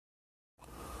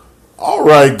All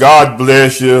right, God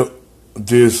bless you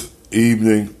this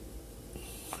evening.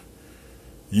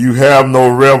 You have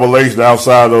no revelation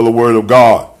outside of the Word of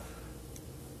God.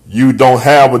 You don't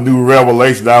have a new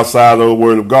revelation outside of the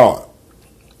Word of God.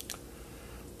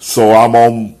 So I'm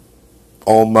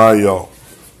on my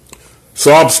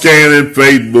so I'm scanning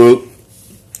Facebook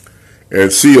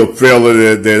and see a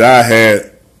fella that I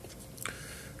had,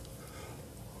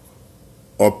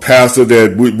 a pastor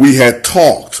that we had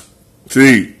talked.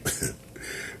 See,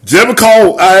 just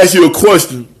because I ask you a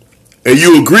question and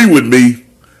you agree with me,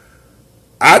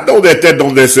 I know that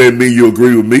don't necessarily mean you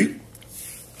agree with me.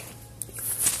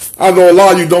 I know a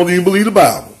lot of you don't even believe the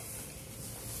Bible.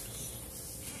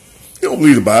 You don't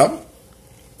believe the Bible.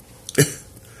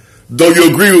 Though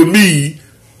you agree with me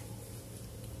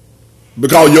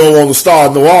because you don't want to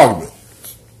start no argument.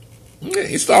 You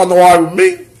ain't start no argument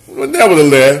with me. But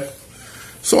nevertheless,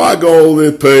 so I go over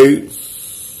this page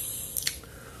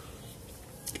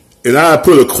and I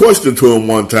put a question to him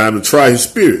one time to try his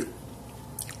spirit.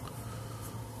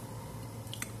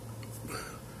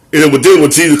 And it was dealing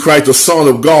with Jesus Christ, the Son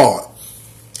of God.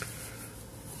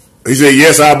 He said,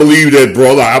 yes, I believe that,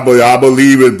 brother. I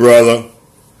believe it, brother.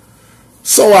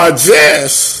 So I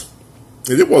just,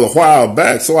 and it was a while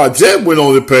back, so I just went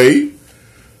on the page.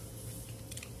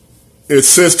 And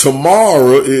since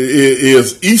tomorrow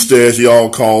is Easter, as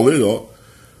y'all call it, or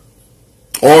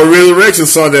Resurrection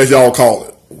Sunday, as y'all call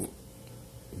it,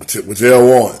 whichever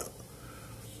one.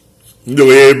 You know,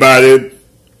 everybody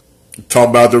talking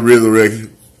about the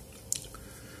resurrection.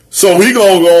 So he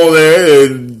gonna go on there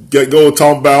and go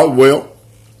talk about, well,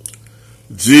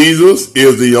 Jesus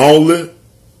is the only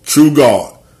true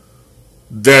God.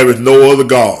 There is no other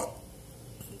God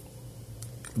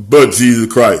but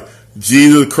Jesus Christ.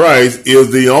 Jesus Christ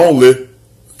is the only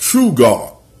true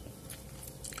God.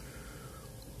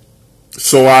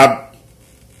 So I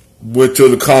went to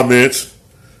the comments.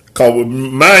 Cause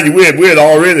mind you, we had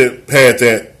already had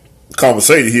that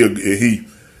conversation. He,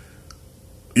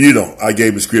 you know, I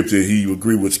gave him scripture. He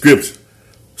agreed with scripture.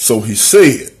 So he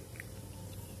said,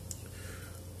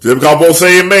 just because both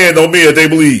say amen don't mean that they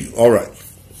believe. All right.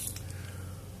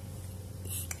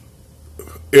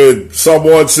 And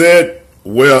someone said,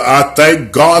 well, I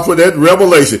thank God for that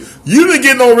revelation. You didn't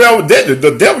get no revelation.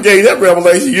 The devil gave that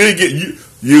revelation. You didn't get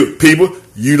you people.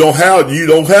 You don't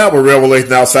have a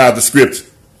revelation outside the scripture.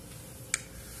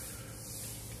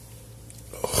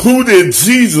 Who did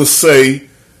Jesus say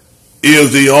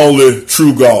is the only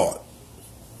true God?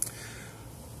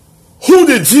 Who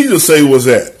did Jesus say was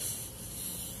that?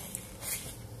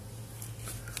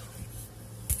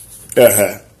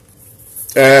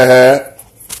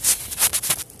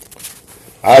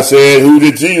 I said, who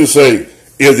did Jesus say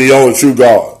is the only true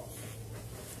God?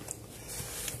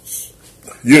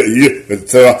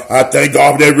 So I thank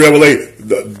God for that revelation.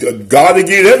 God didn't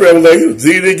give you that revelation.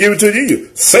 Jesus didn't give it to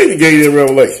you. Satan gave you that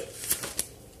revelation.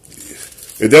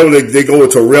 And then they go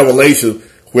into revelation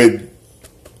when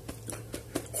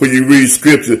you read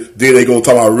scripture, then they go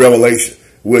talk about revelation.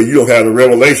 Well, you don't have the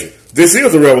revelation. This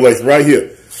is a revelation right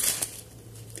here.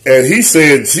 And he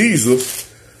said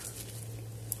Jesus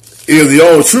is the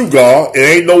only true God, and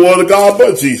ain't no other God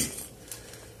but Jesus.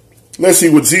 Let's see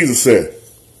what Jesus said.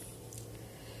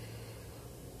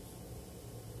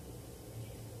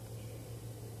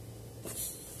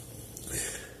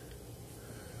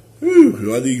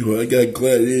 Whew, I got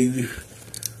glad.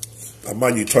 I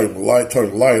might need to turn the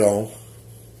light on.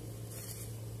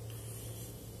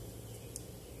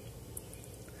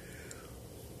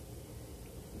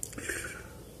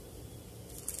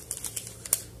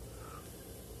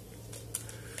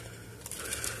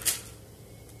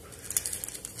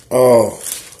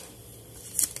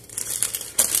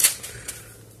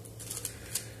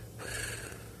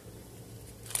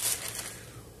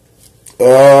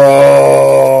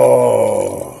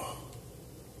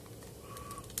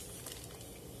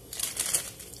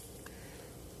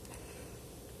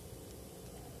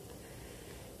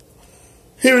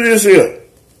 Here it is here.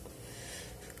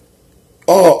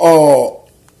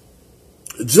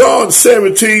 John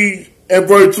 17 and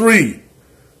verse 3.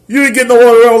 You didn't get no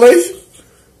other revelation?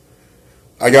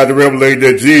 I got the revelation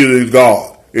that Jesus is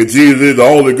God. And Jesus is the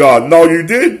only God. No, you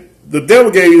didn't. The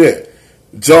devil gave you that.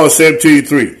 John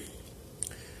 17:3.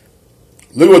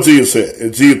 Look what Jesus said.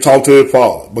 And Jesus talked to his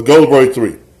Father. But go to verse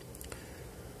 3.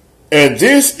 And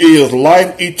this is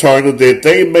life eternal, that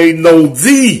they may know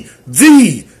thee,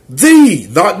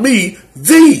 not me,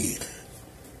 thee,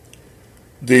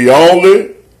 the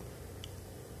only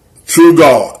true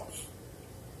God,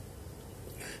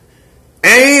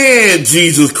 and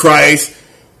Jesus Christ,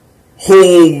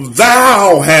 whom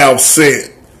thou hast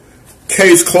sent.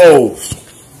 Case closed.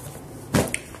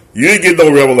 You didn't get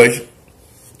no revelation.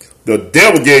 The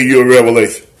devil gave you a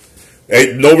revelation.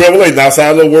 Ain't no revelation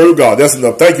outside of the word of God. That's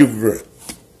enough. Thank you for